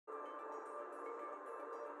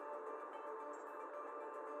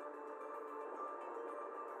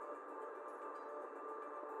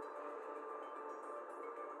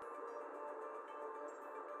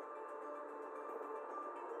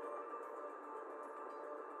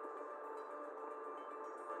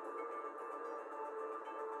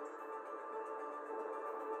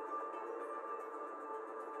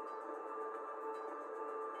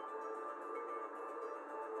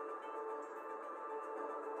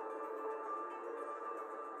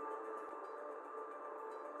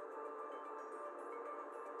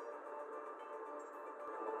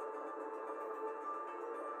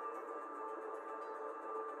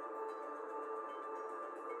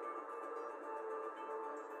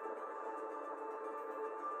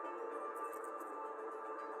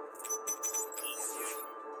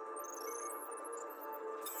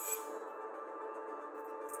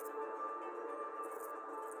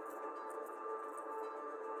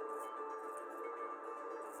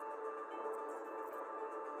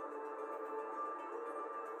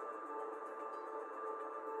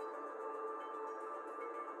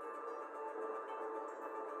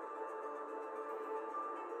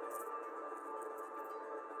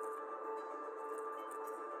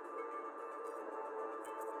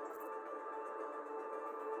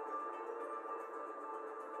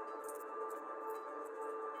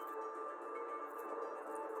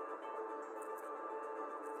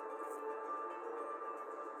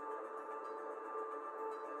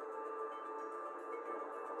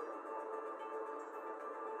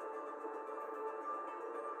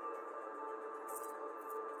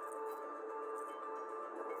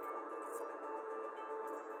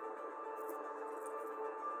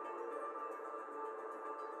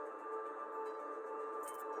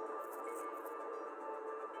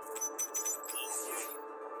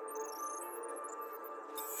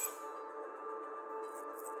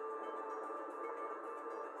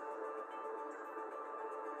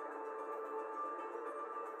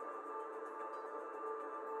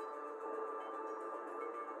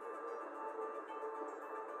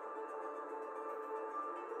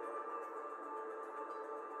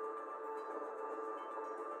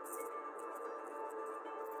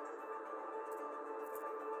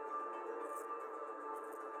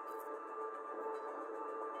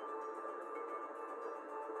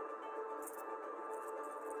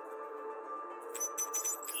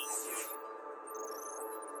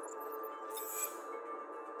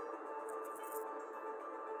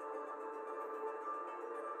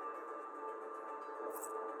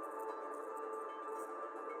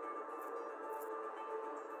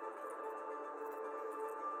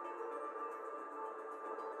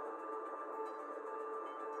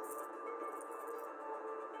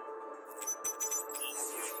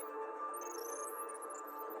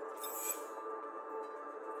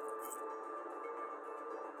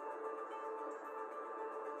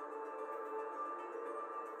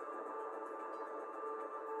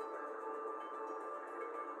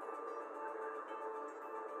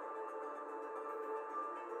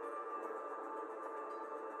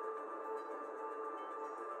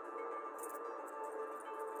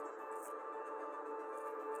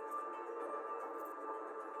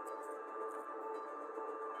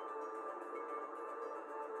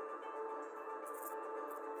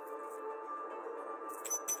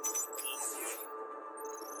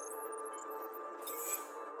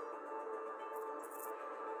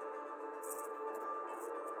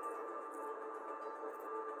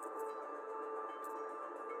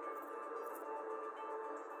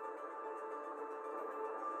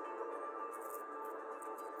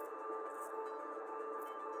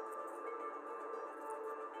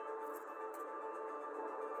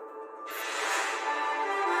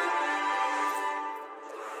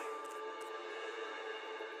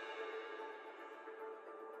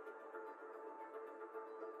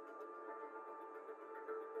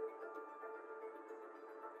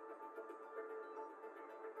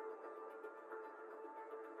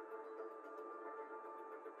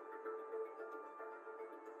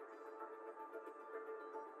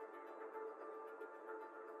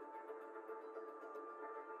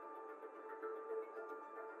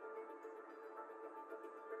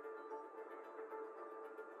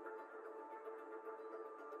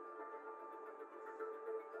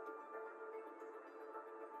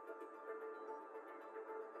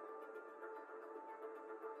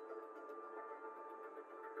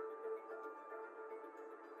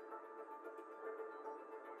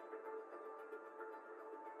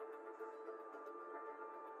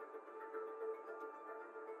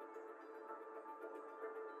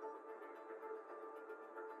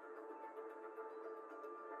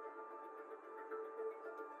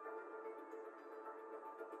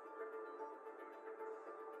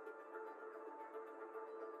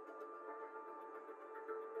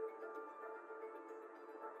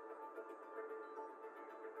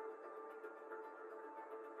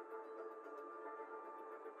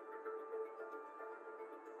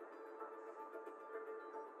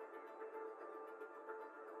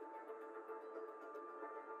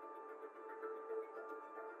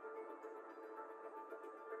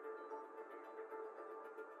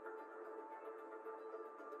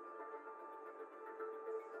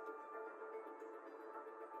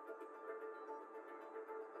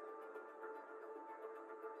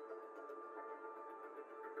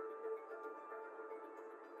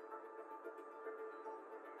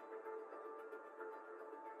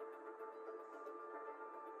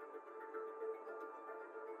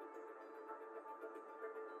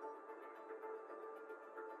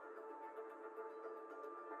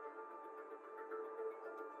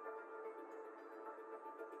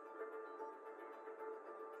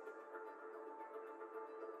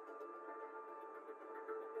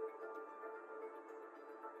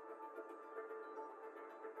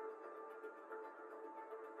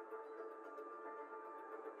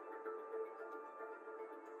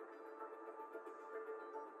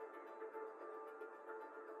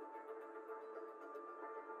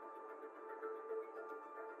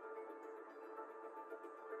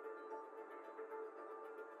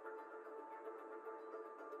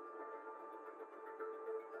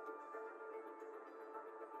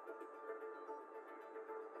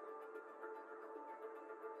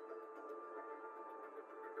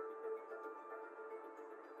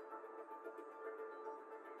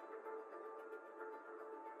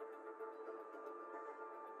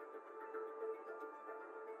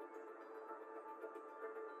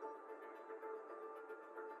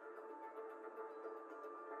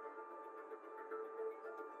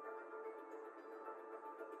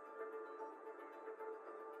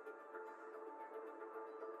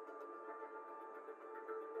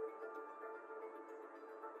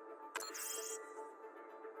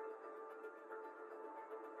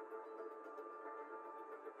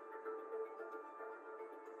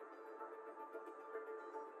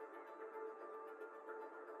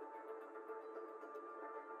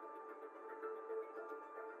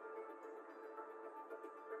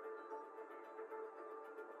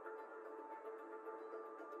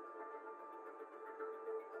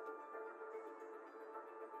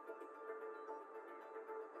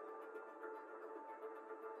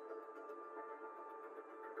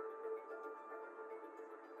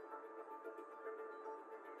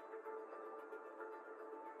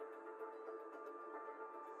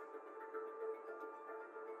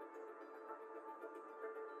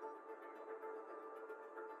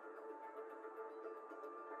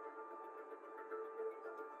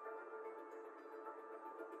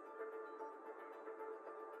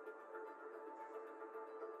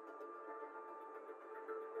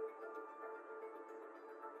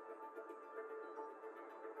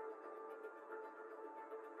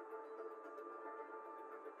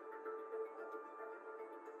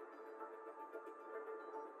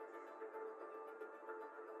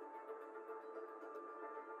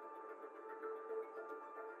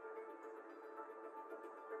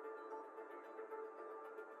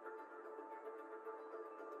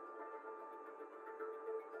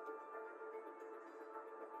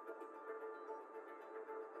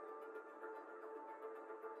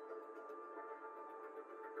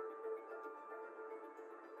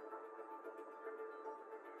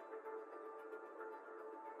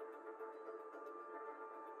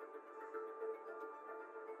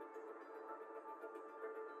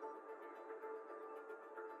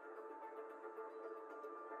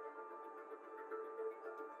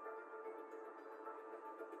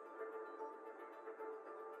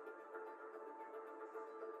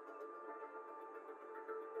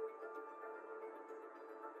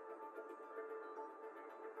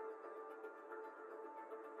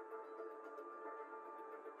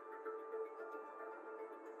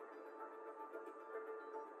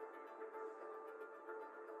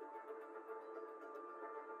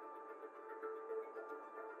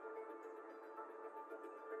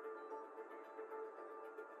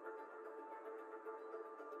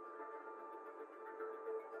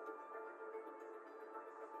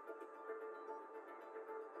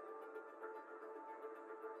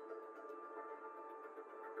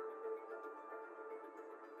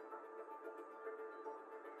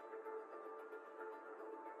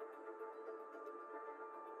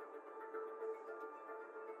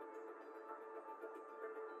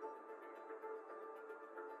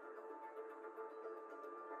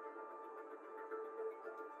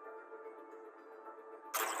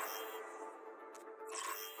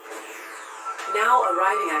Now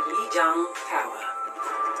arriving at Lijiang Tower.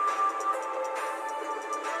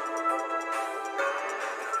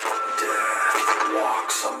 Death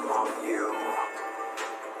walks among you.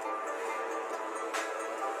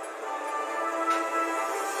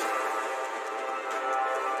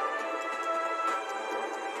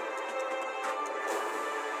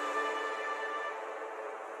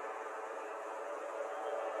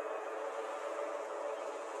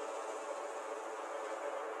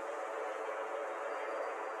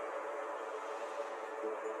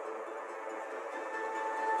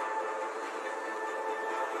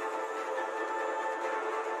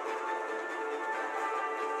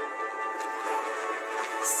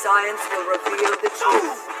 Science will reveal the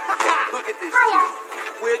truth. Look at this.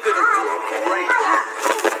 We're gonna do great.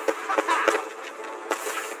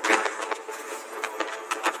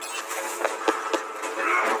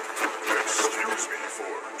 Excuse me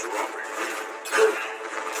for dropping.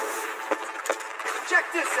 Check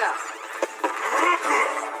this out.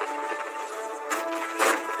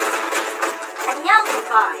 And now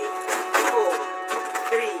 5, 4,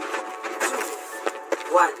 3,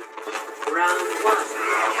 2, 1. Round 1.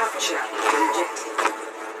 Capture the objective.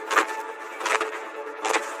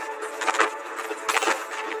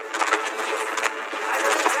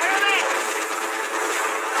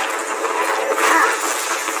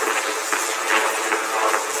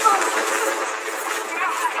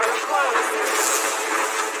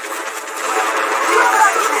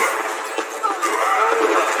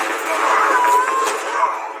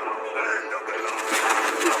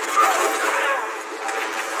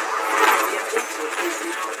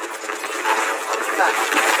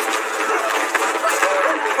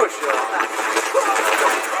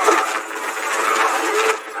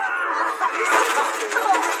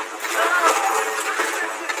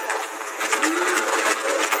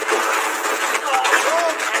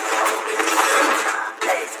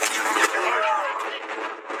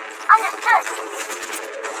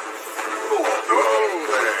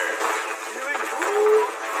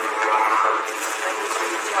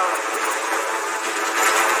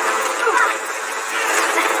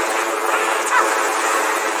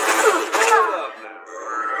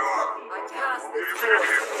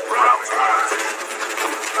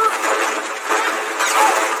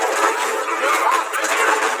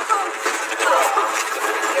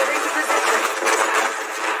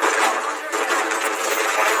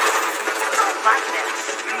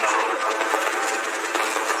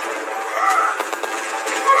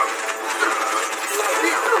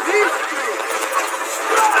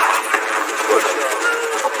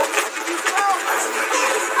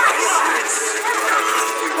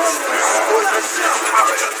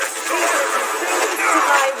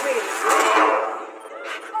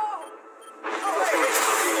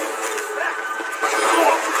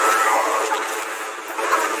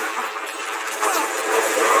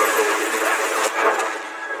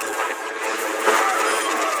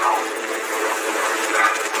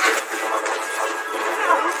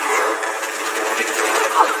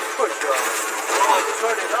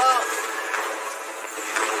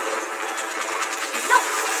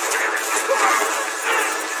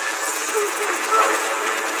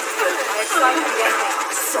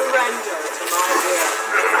 Surrender to my will.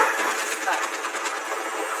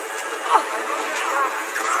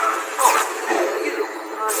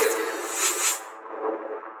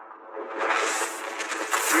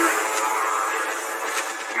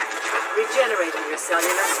 Regenerating your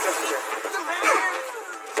cellular structure.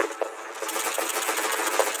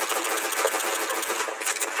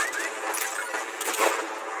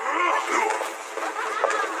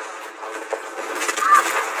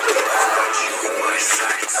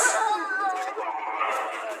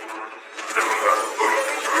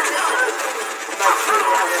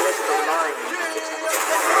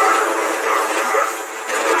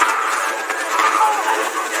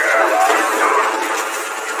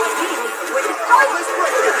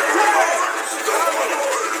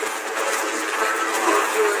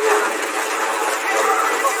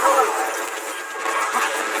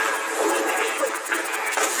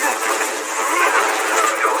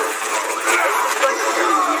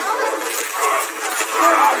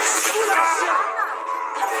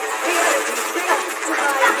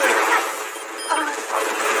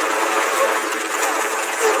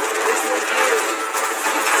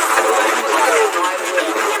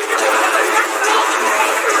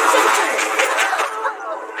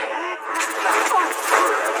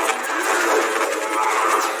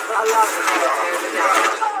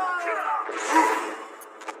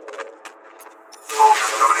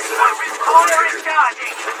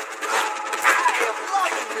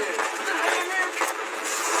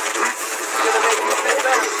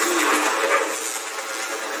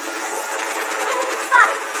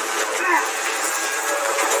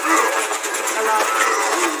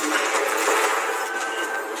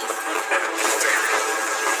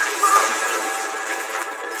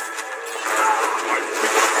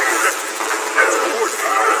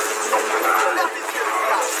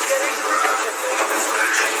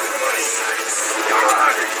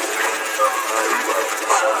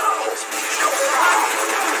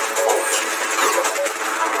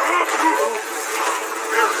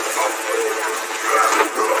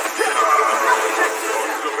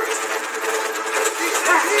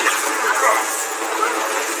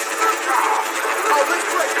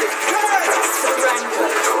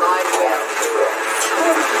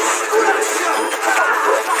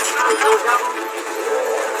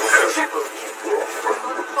 Triple kill.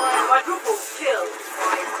 Quadruple kill.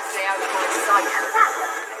 Trying to stay out of my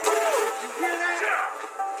sight.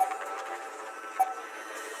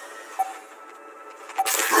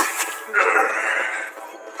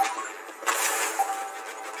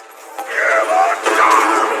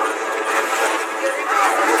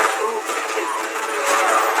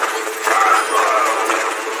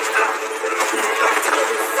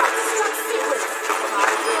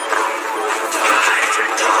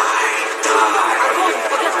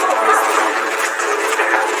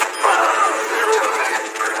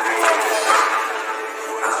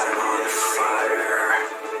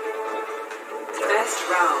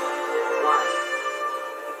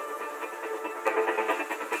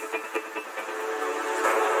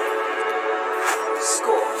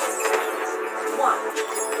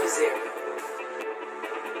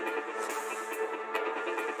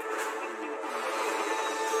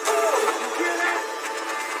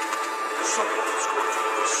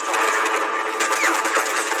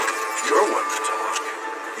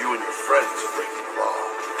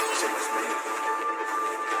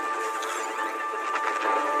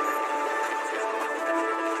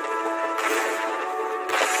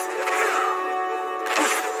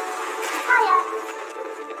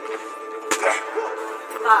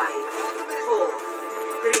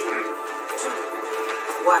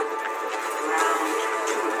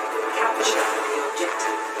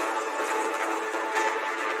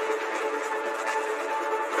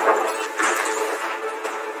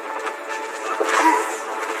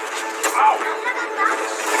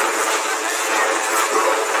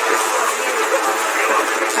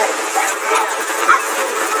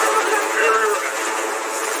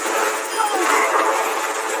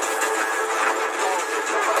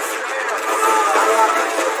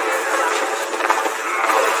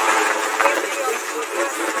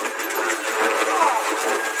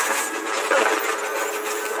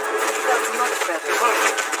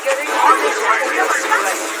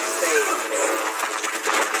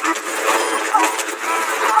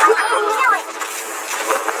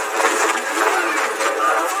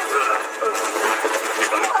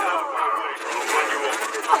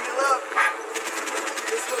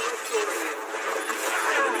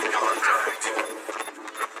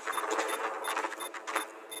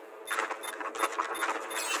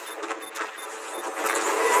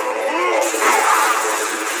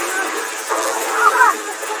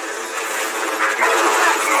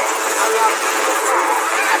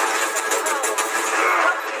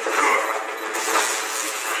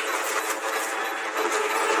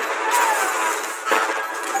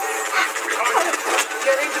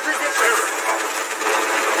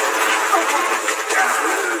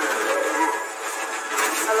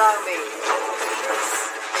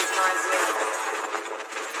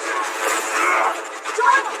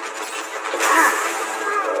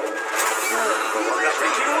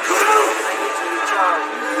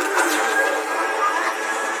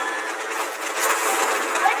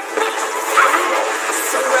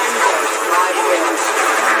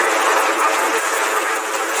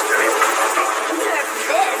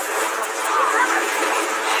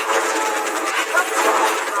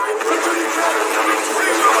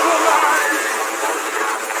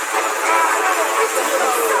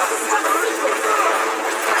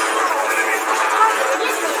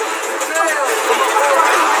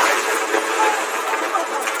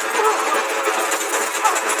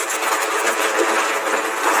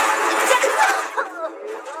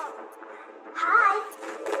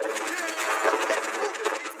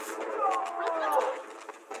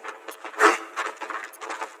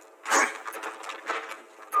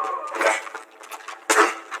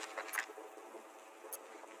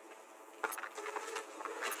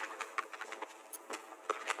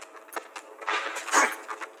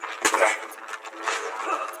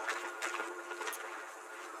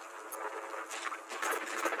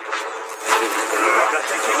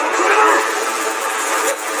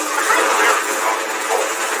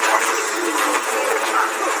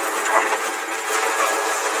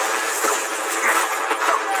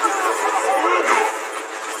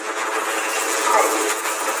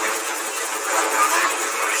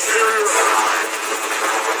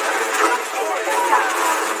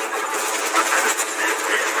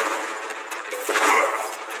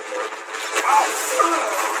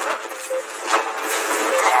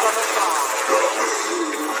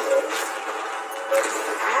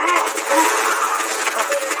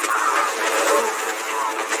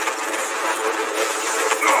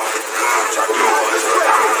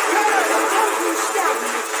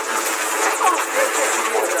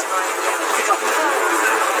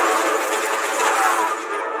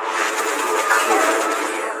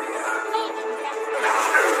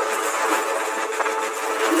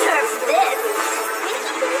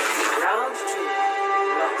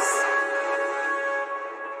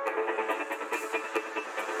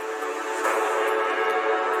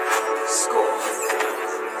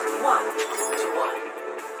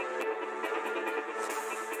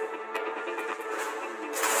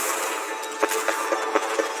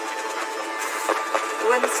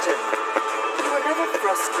 Master, you were never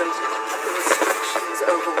frustrated at the restrictions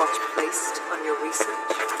Overwatch placed on your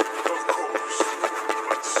research? Of course.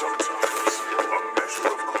 But sometimes a measure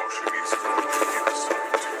of caution is good in a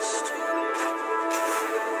scientist.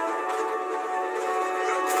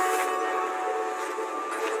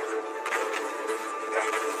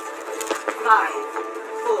 Five,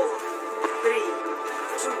 four, three,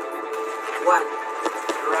 two, one.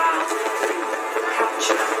 Round 3.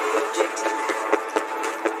 Capture the objective.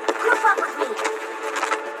 Group up with me.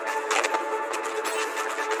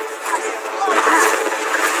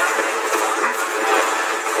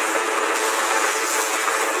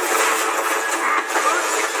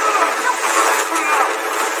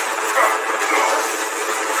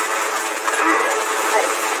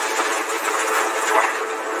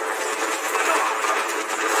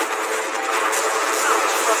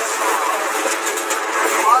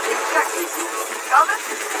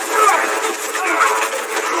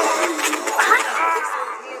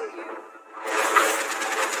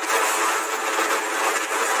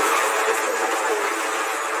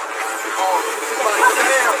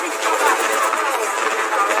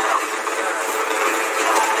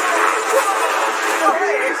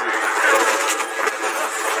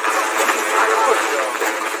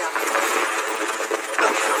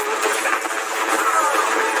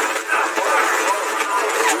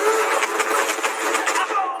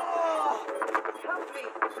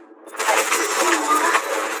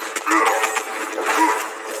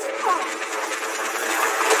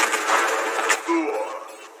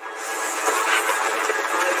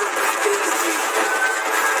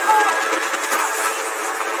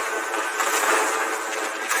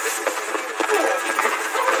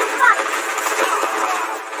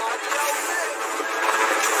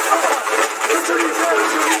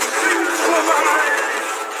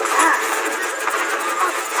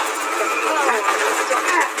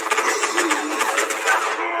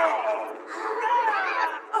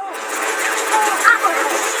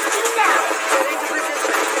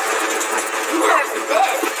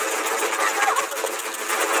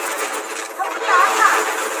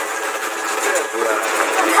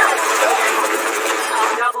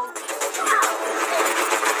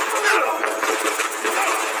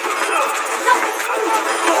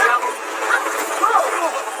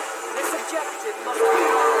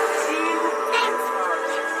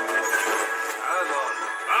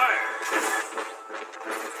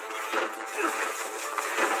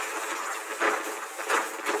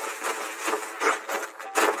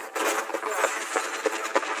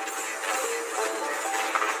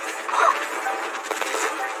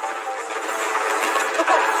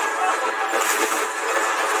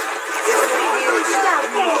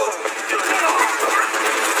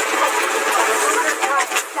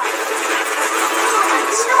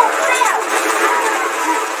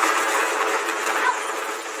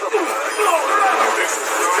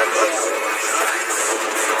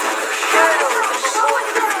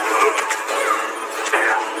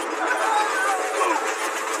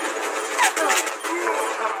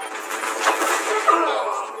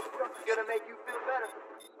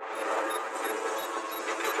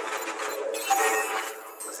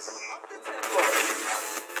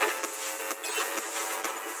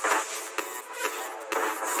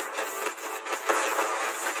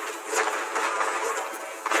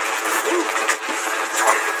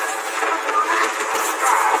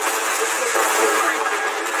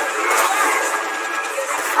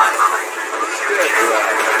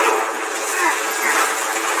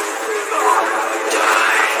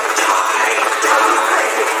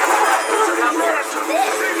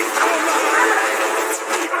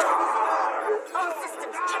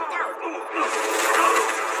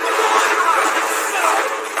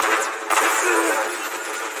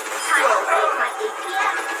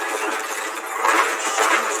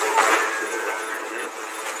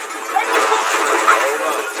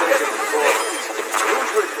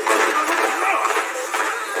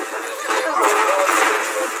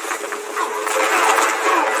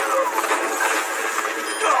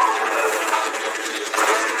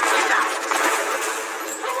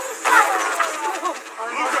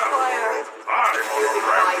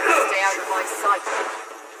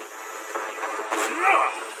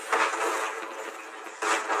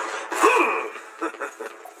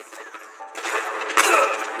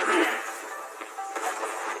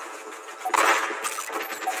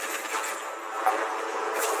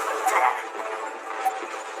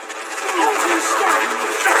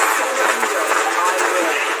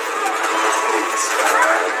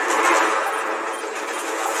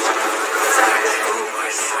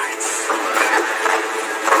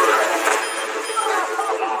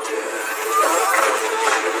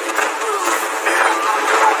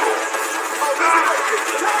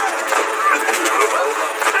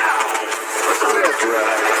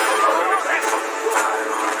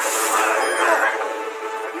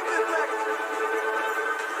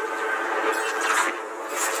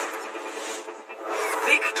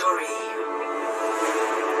 Victory!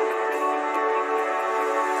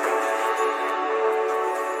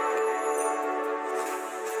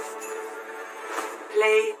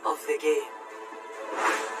 Play of the game.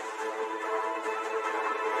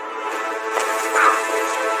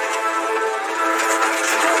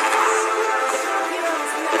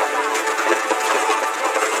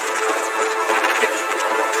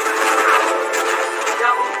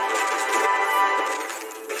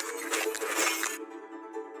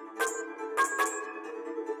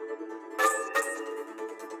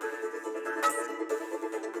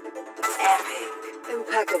 Epic.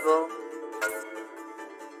 Impeccable.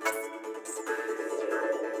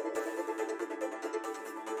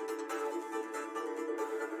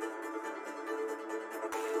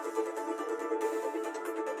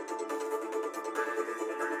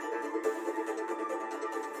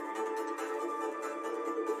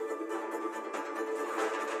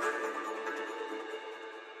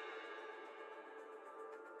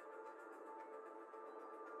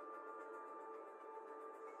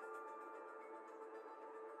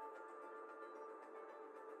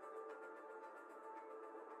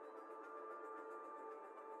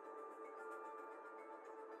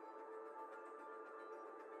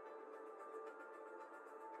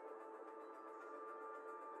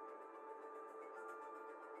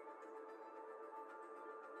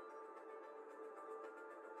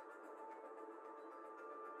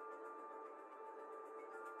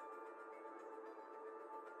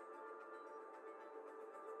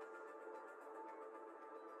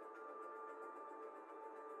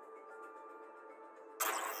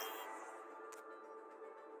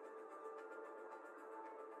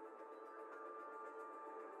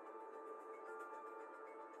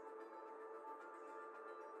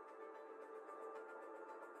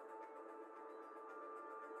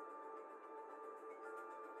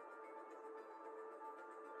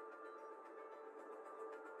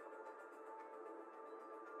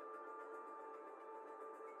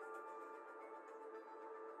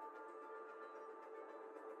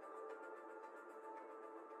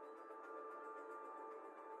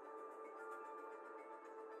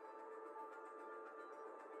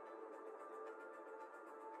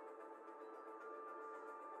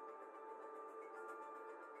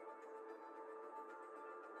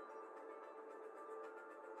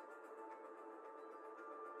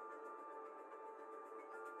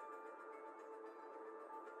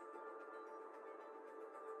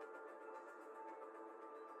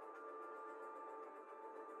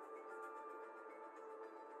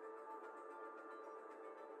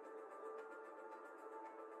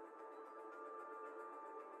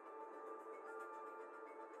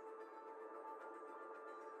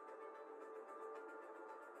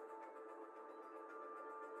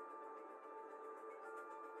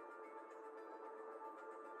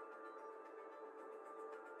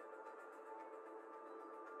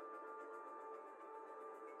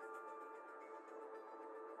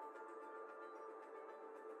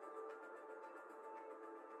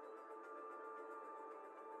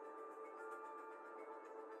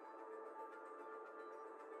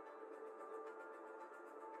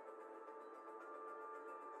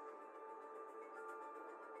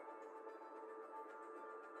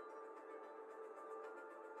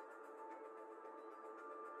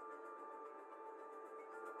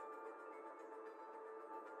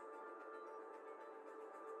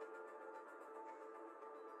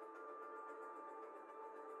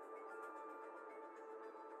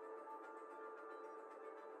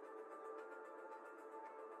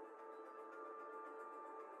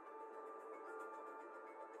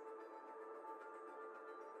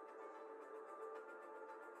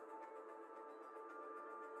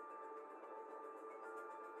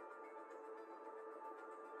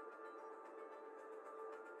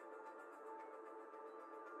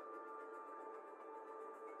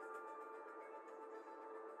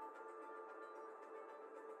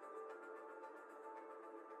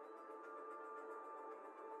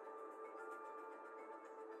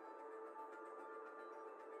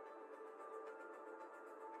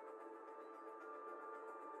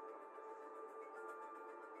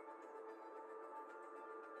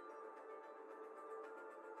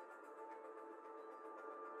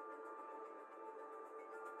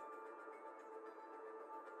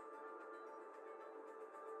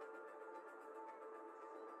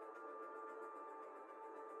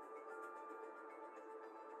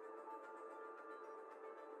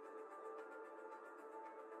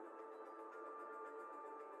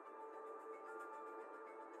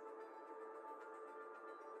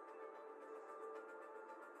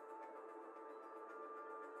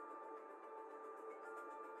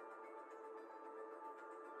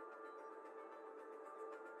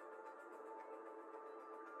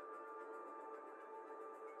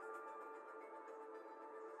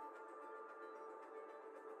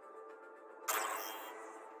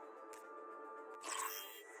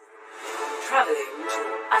 to.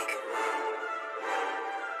 I can.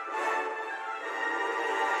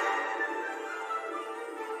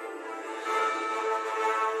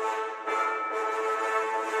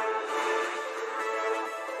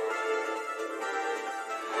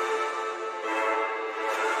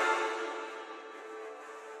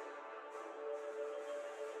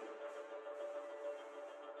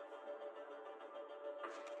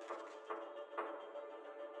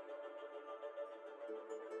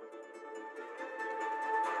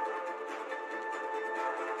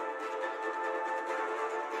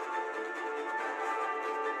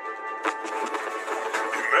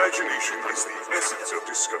 Imagination is the essence of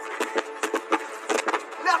discovery.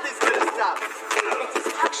 Nothing's gonna stop us. The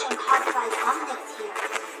destruction caused by zombies here.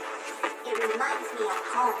 It reminds me of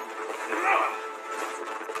home.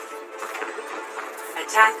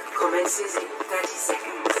 Attack commences in 30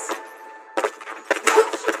 seconds.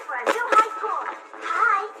 Shoot for a new high score.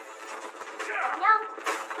 Hi. Yum.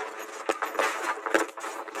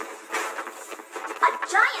 A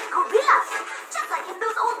giant gorilla, just like in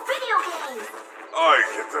those old video games. I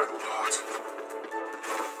get that a lot.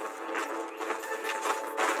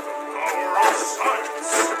 Power of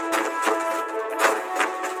science.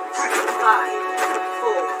 5,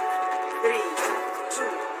 4, 3, 2,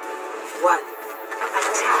 1.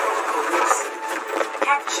 Attack commencing.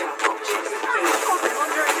 Capture objective A.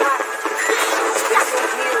 Under attack. Special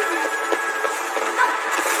healing.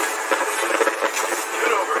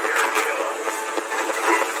 Get over here, killer.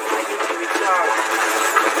 I need to recharge.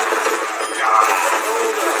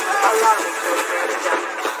 Hold on. Allow me to repair the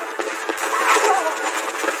damage.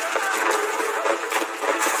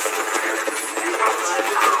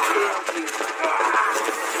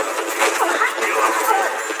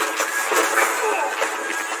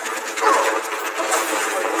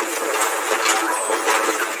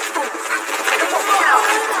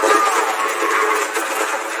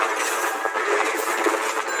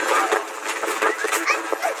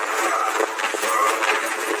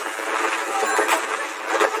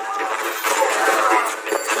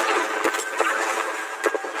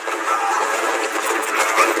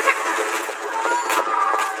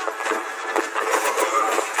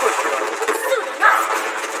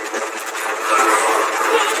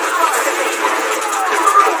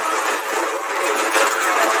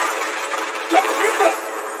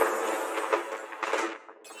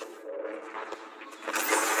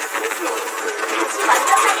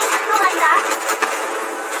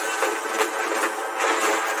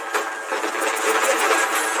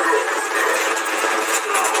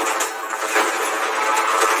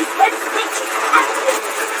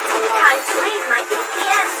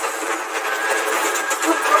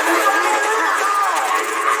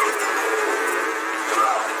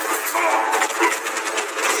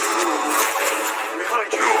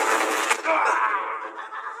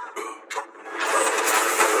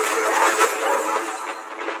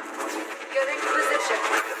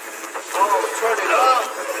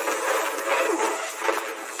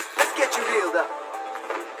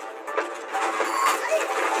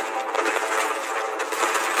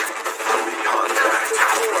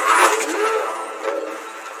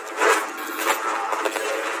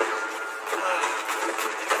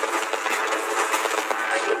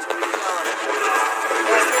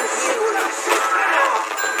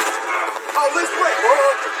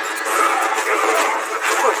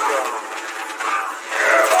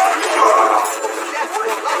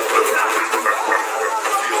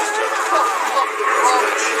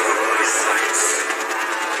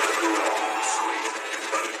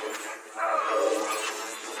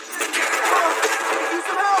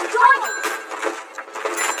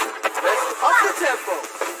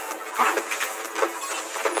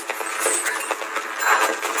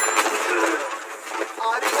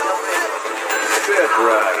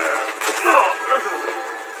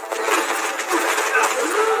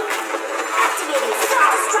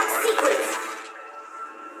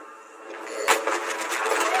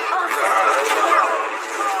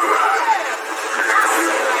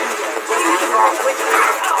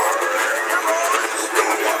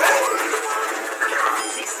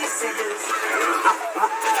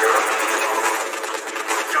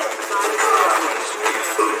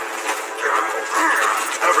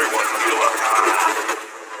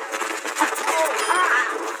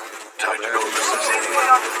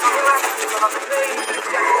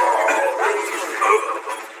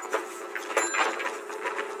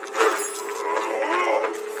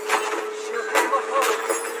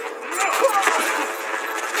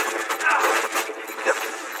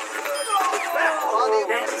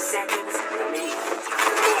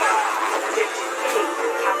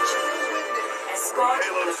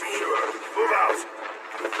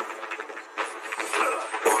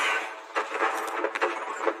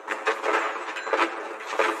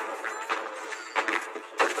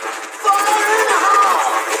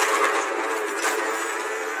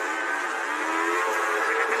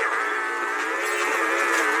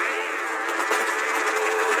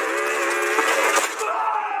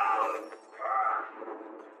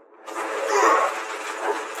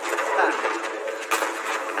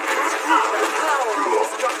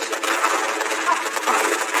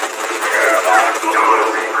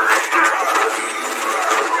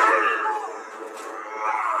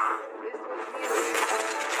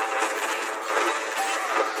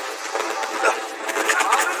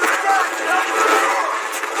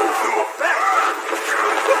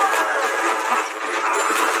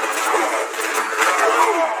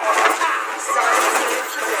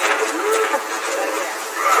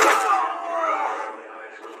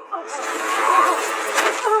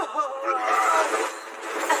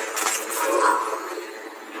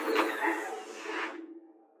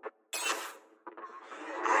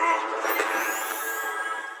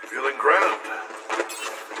 feeling grand.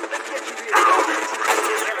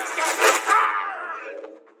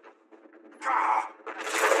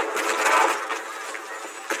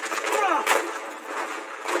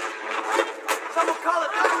 Someone call it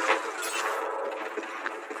out!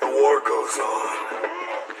 The war goes on.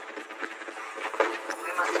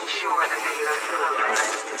 We must ensure the payload progress.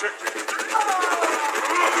 Detected.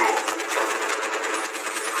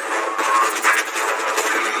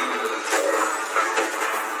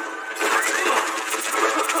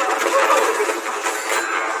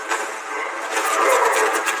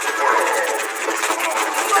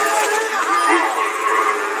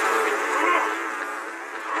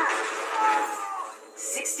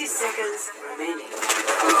 60 seconds remaining.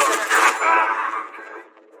 I've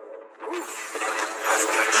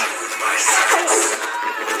got you in my sights.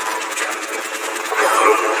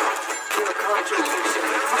 Your contribution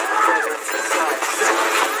to society.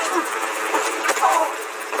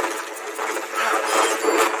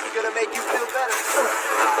 It's gonna make you feel better.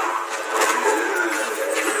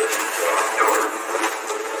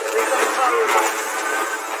 Think I'm powerful.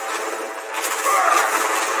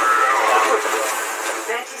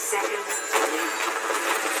 30 seconds remaining.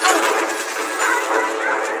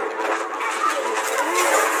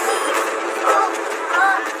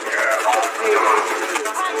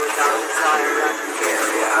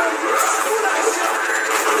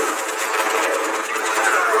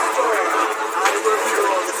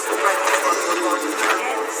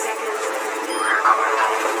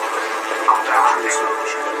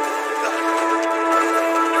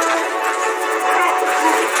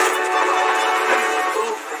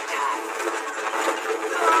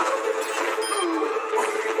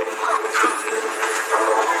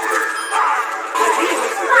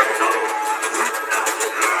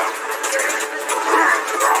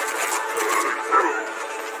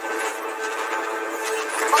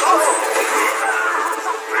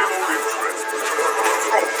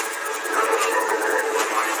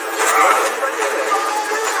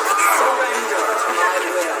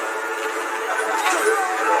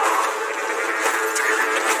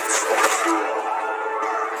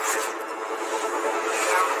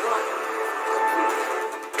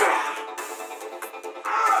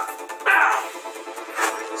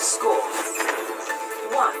 Score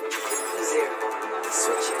 1-0.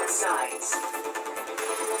 Switching sides.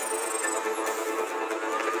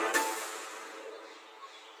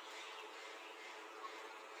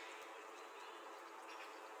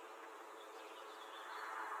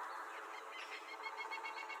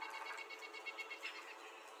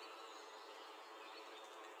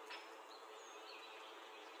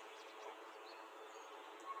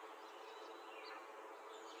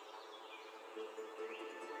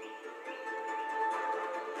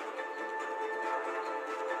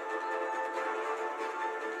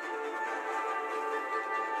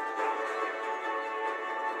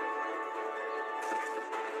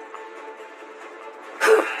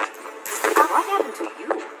 What happened to you?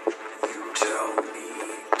 You tell me,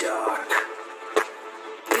 Doc.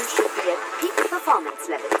 You should be at peak performance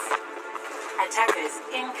levels. Attackers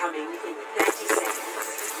incoming in 30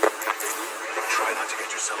 seconds. Try not to get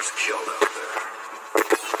yourselves killed out there.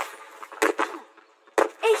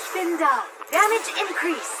 Ich bin da. Damage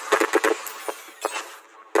increase.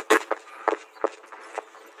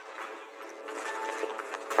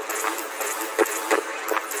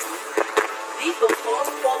 People fall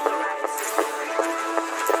polarized.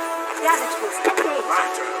 Damage boost engaged.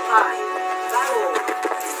 5, 4,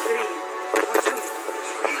 3, 2,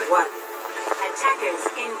 1. Attackers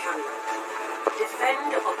incoming.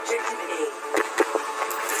 Defend objective A.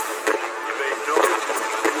 They know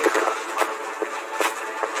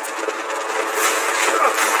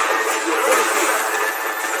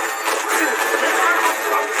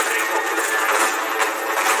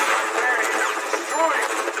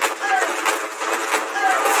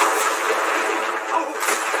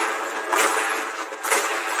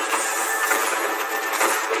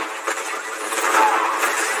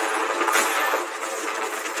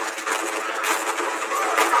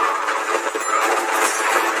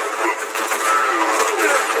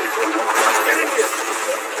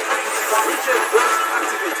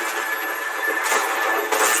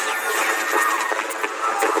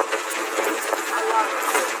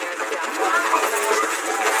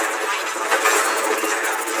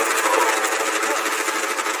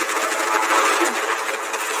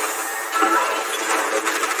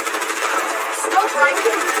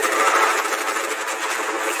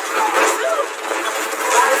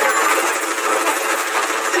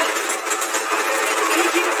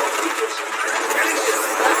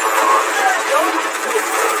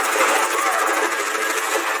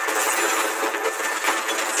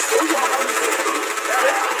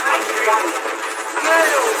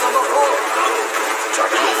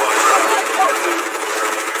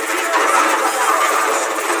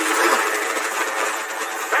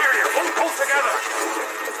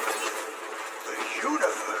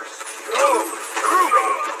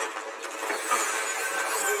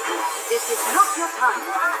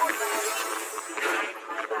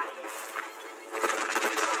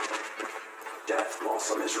Death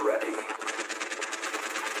Blossom is ready.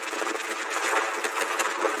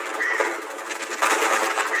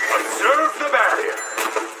 Observe the barrier.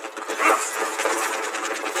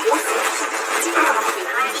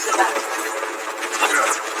 Behind the barrier.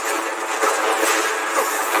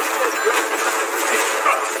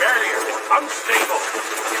 Barrier unstable.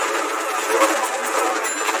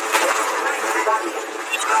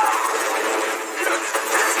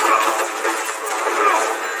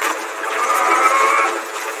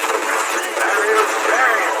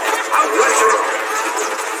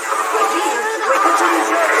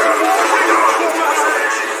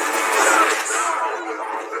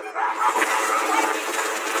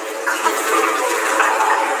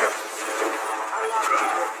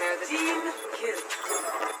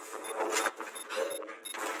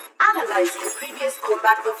 Analyzing previous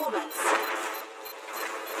combat performance.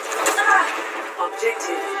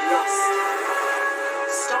 Objective lost.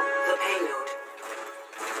 Stop the payload.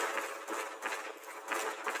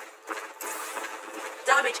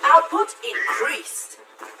 Damage output increased.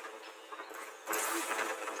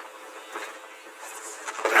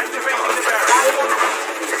 Activating the barrier.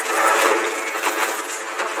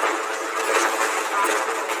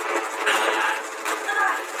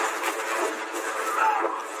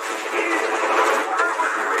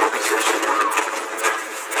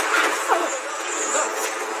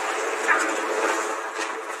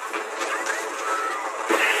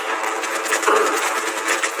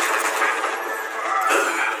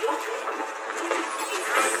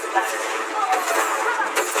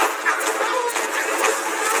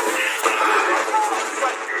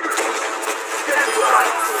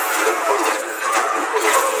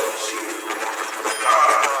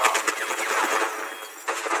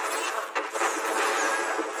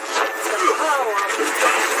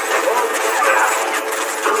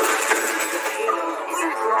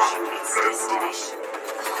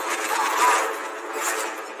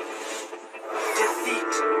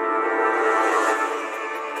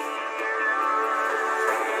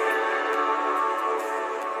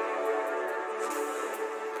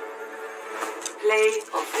 Play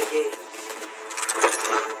of the game.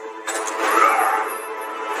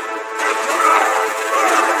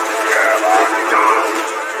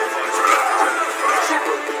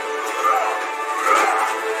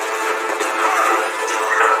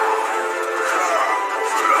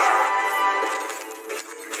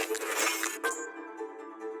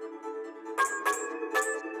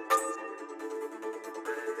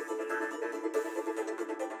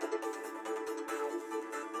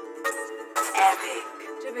 Epic.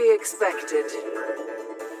 To be expected.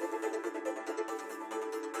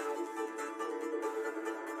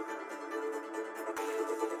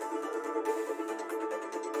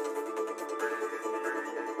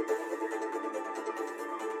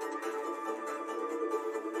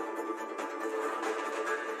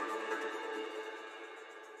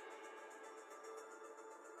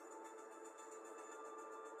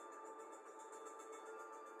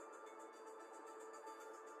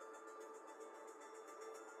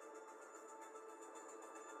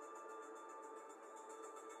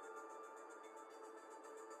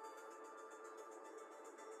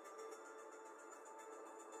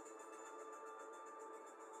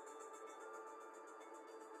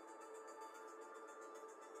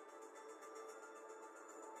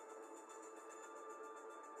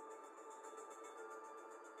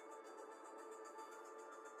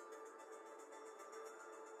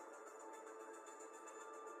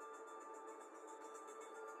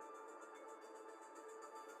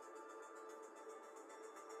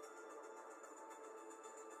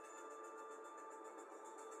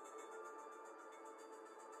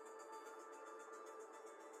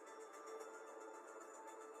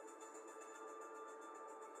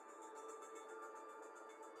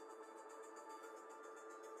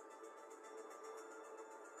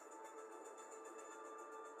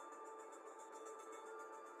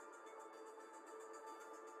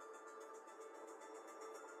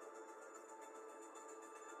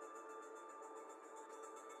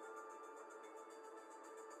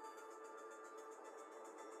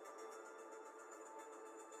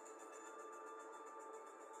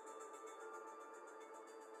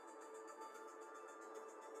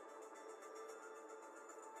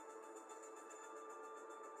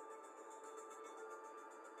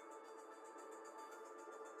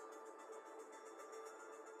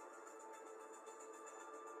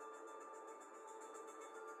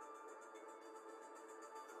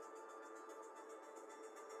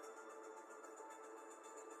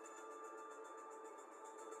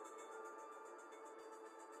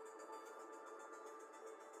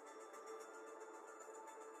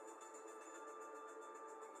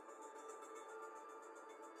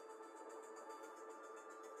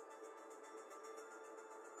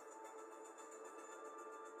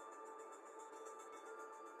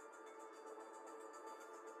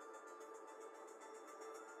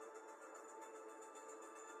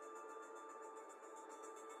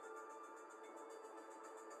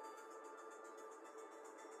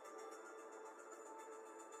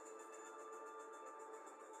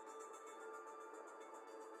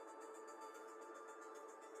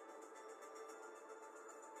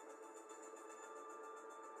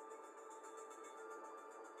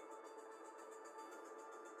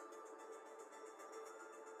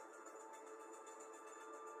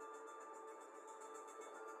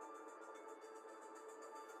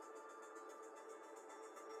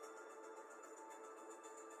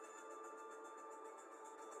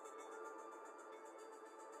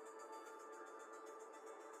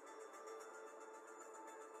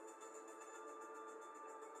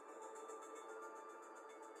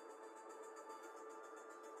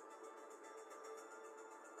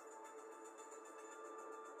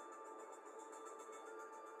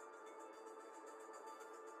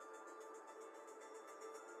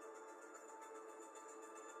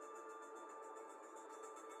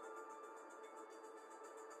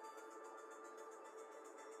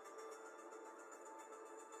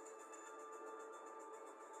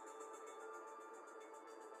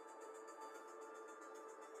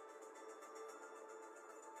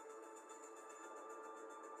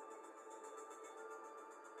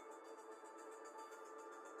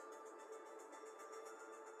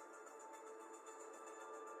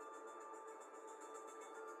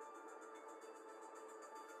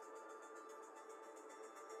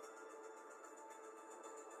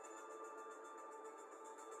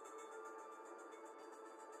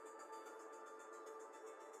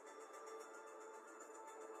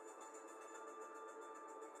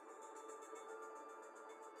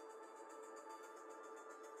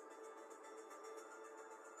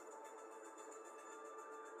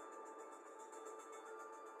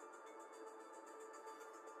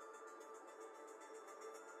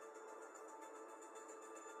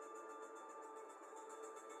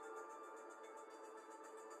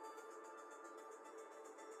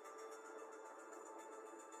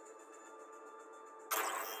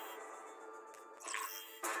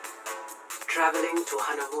 traveling to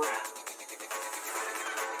Hanamura.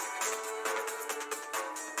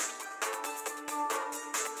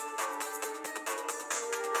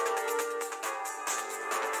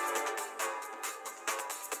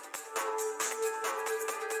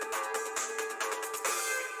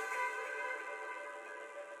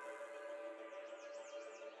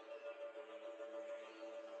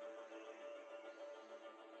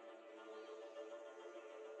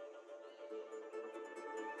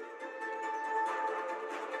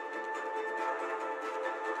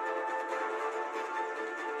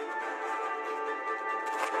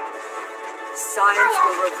 Science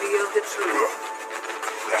will reveal the truth.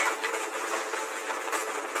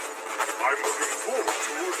 I'm looking forward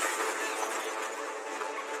to it.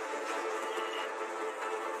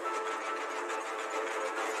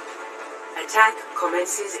 Attack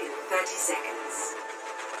commences in 30 seconds.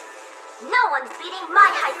 No one's beating my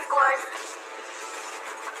high scores.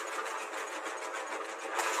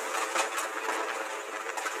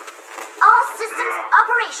 All systems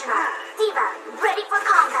operational. Diva, ready for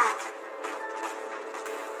combat.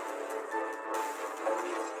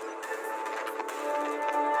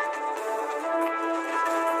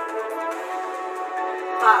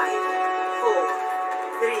 Five, four,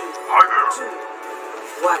 three, Hi there. 2,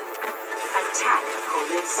 1. Attack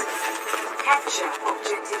commencing. Capture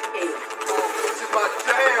objective A. This is my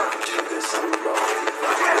jam.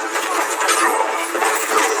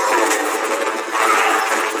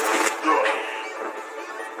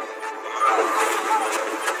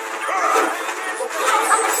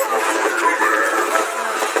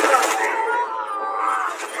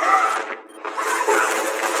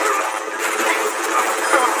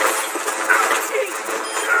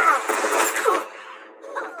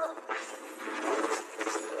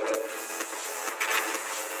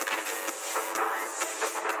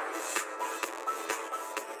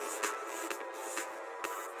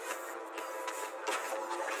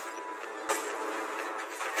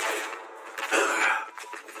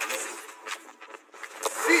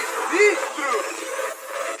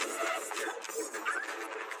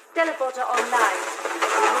 Teleporter online.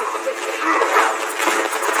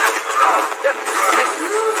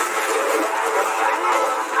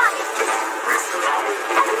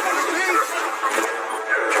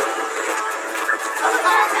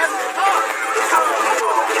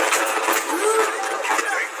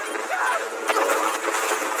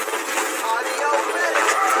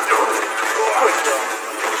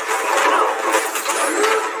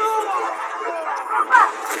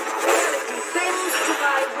 Bends to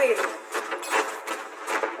thy will.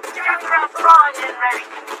 Aircraft launch is ready.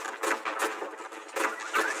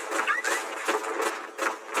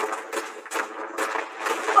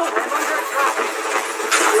 Oh, I'm under attack.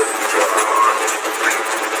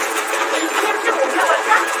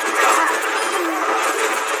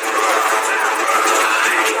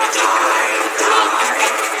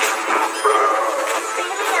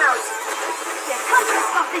 Bailing out. There comes the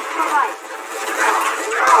stuff this provide.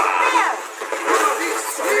 There.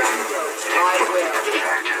 I will.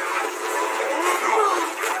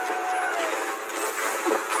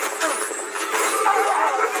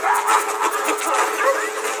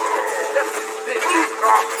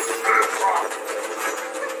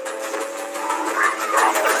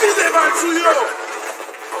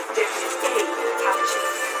 Objective A captured.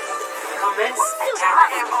 Commence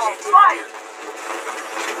attack objective Fire.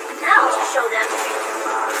 B. Now to show them.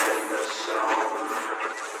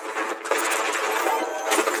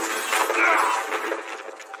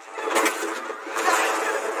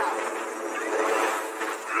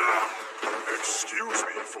 Excuse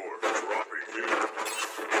me for dropping in.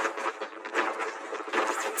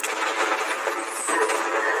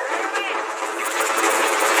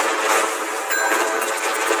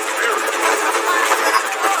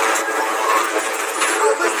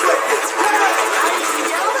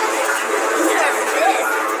 Serve this.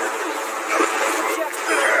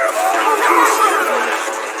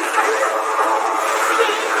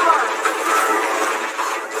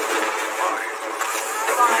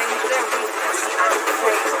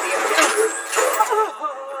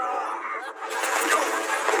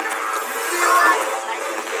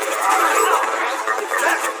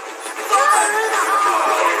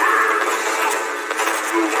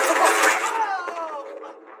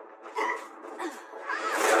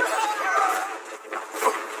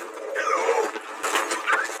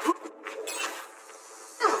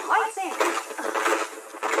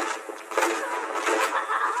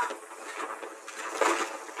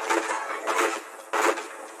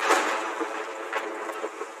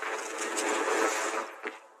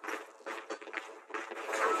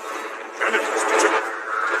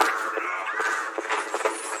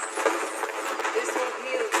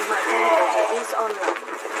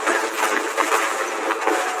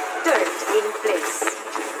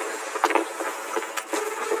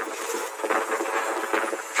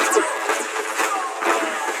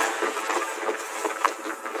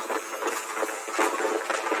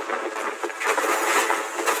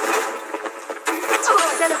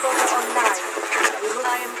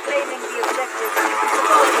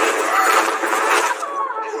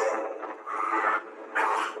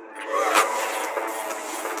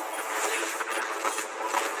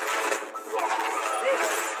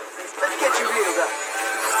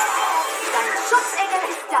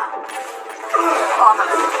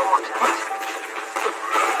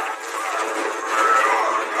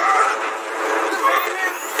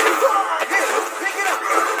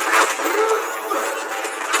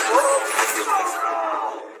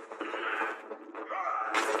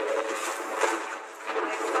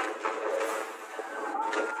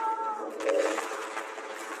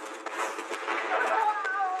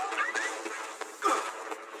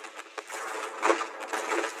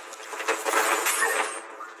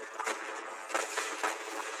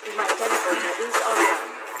 My teleporter is online.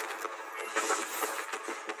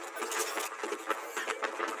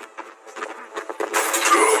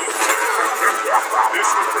 This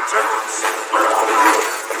will protect us.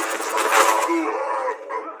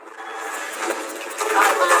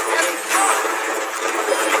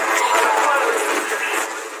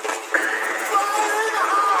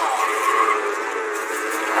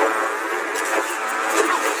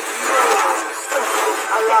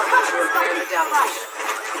 Allow me to repair the damage.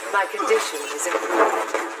 My condition is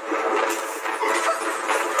improved.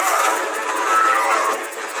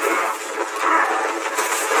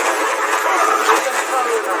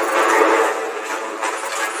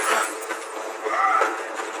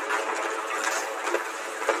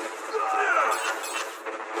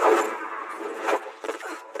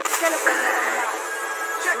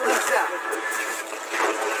 Check this out.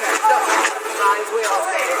 My will.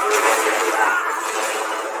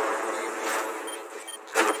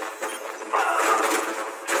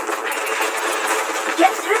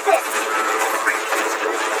 Get through this.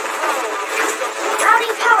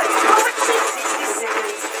 Routing power to over 60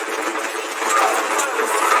 seconds.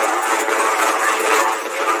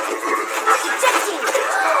 ejecting.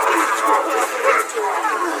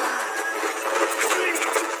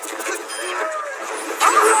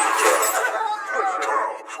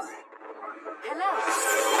 Hello.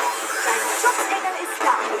 Dein Schutzengel ist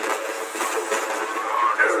da.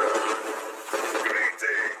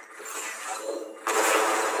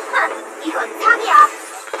 이건 답이야.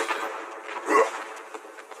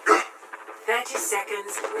 30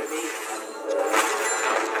 seconds remaining.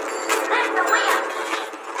 There's the wheel.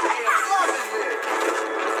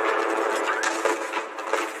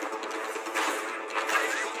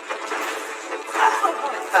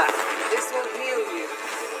 This will heal you.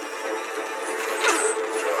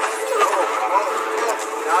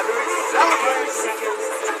 Now to celebrate. 10 seconds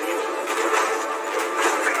remaining.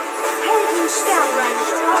 Helden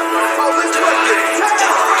Sternranger. Oh, this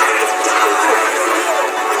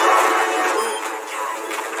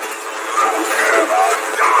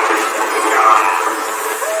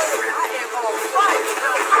I am all right.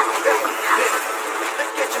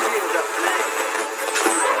 Let's get you healed up.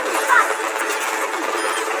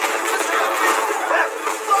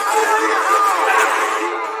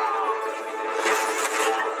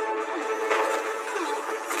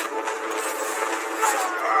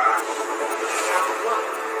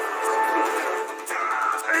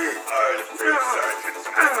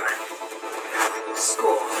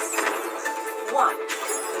 Score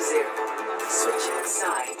 1-0. Switching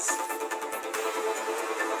sides.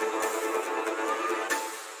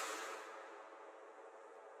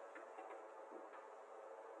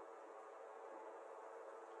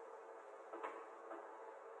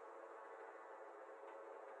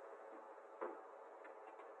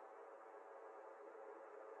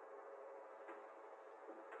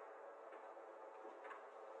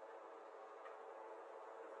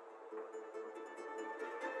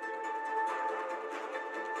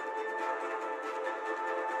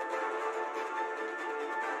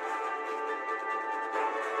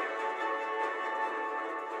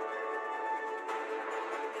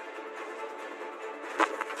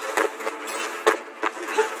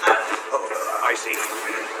 I see.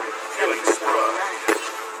 Feeling sprung.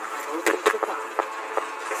 Holding for fire.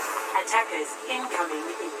 Attackers incoming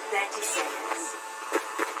in 30 seconds.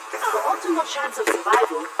 For optimal chance of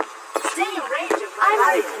survival, stay in range of my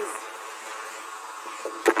barriers.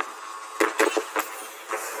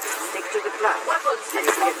 Stick to the plan. Weapons If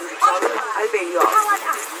you get into trouble, I'll bail you out. powered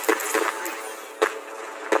up.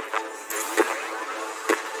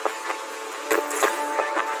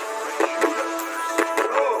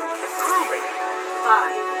 Improving.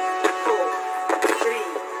 5, 4, 3,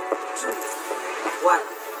 2, 1.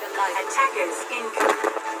 Attackers incoming.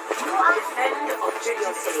 Defend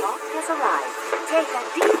objective Support A. has arrived. Take a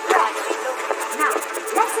deep breath. Now,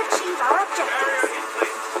 let's achieve our objectives.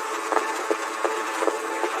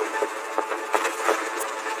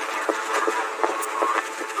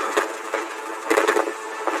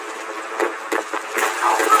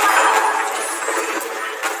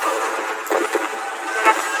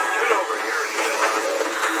 Get over here.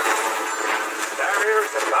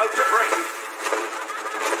 Barrier's about to break.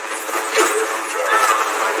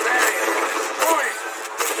 My barrier is destroyed.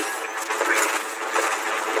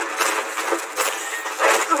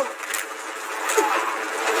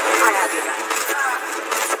 I have your back.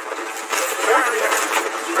 Barrier.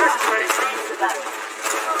 Retrograde.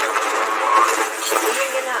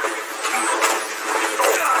 Moving in now.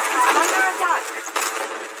 Under attack.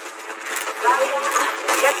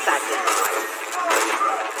 Get back there.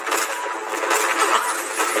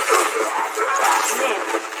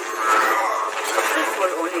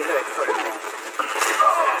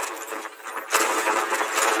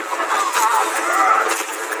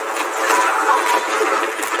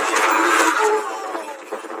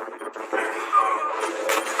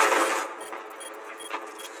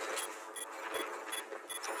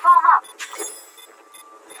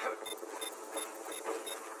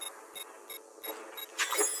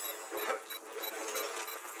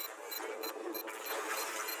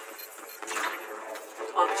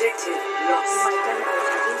 Objective lost. My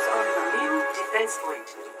teleporter is online. New defense point.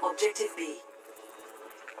 Objective B.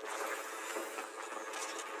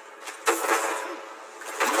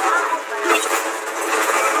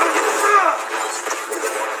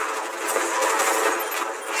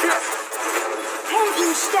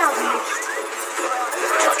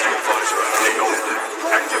 Tracking visor activated.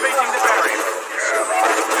 Activating the barrier.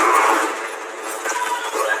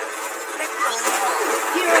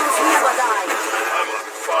 Heroes never die. I'm on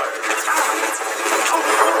fire.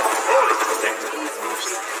 Please move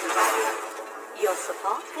beyond the barrier. Your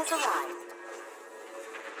support has arrived.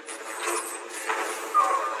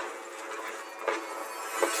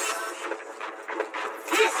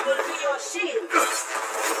 This will be your shield.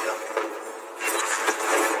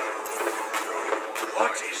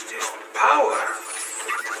 What is this power?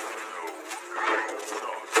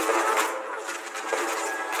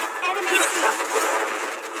 Enemy seen.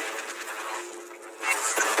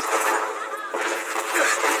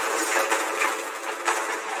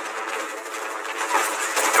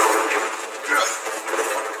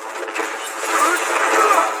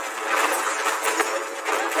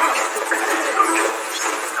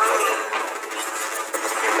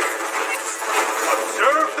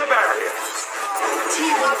 Observe the barrier.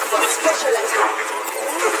 Team up for special attack.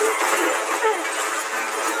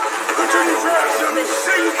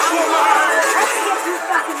 Sink for life. Let's get you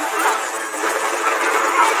back in the house.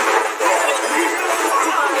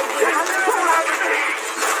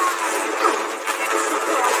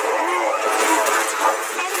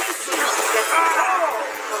 Enemy seen.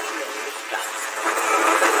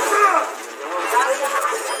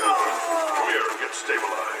 Clear. Get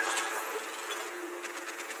stabilized.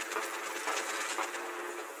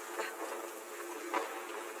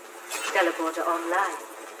 Teleporter online.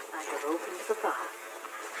 I have opened the path.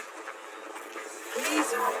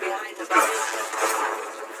 Please move behind the barrier.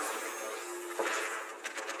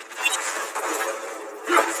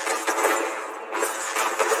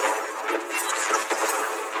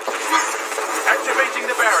 Activating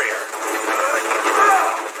the barrier.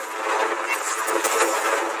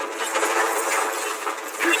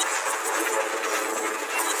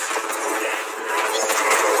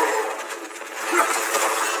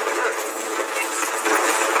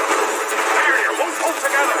 Barrier won't hold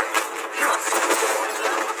together.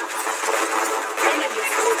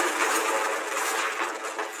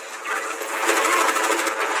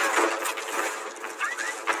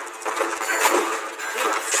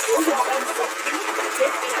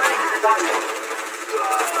 Get behind the barrier.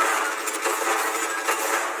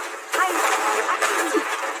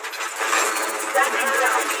 Standing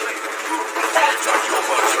down. Touch your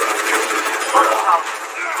visor activated.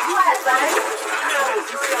 You advance. Now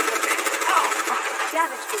hurry up a bit.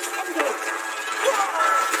 Damage boost engaged.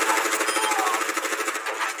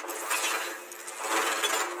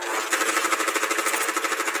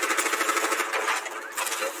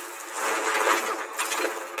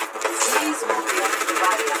 Please move beyond the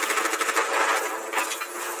barrier.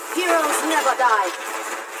 Heroes never die.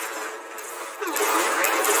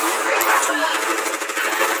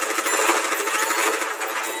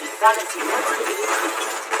 Lethality must be increased.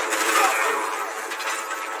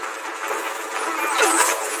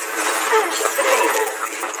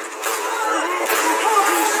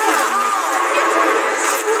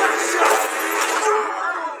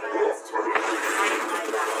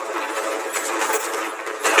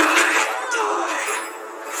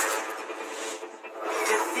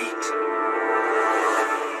 Defeat.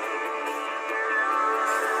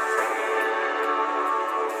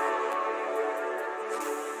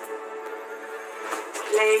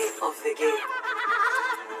 Play of the game.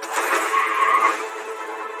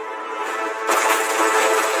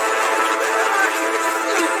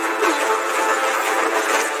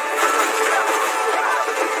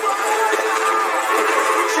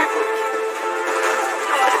 Triple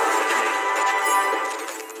kill.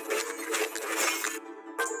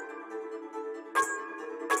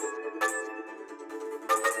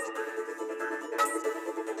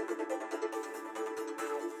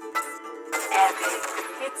 Epic.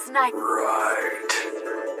 It's night. Right.